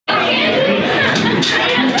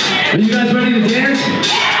Are you guys ready to dance?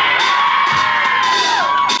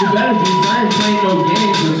 You better be. I ain't playing no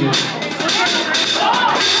games with you.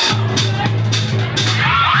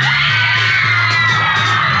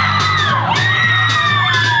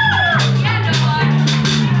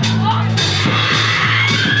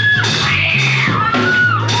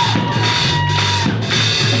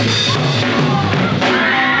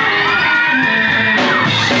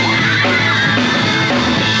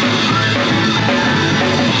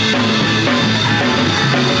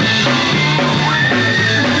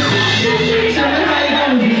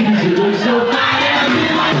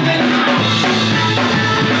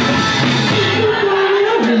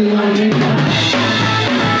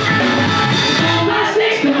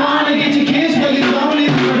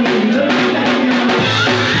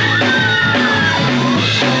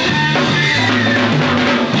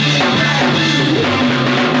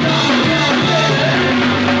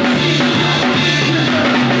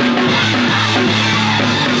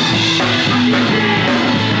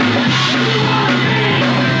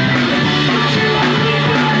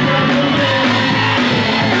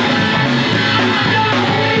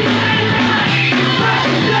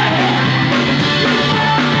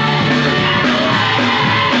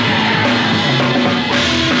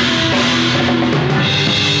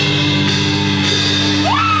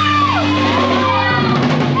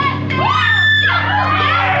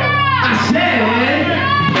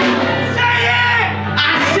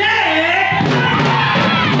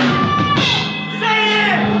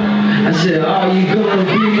 I said, are you gonna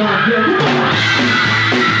be my girl?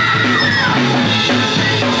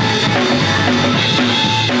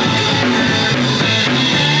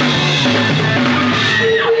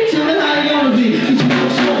 Tell me how you gonna be. You feel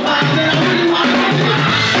so fine, man. I really wanna get you.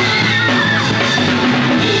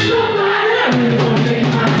 You so fine, I really wanna get you.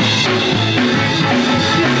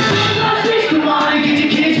 Come on and get your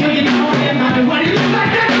kids when you don't get money. What do you look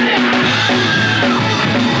like that?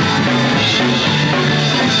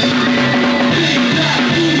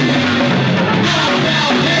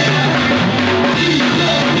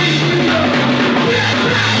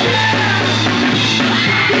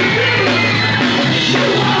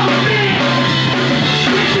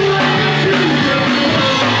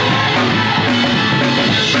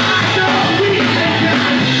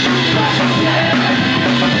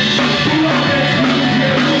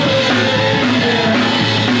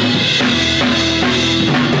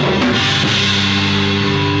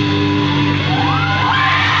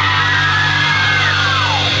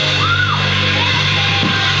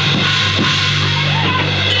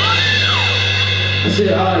 I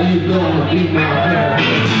said, are you gonna be my girl?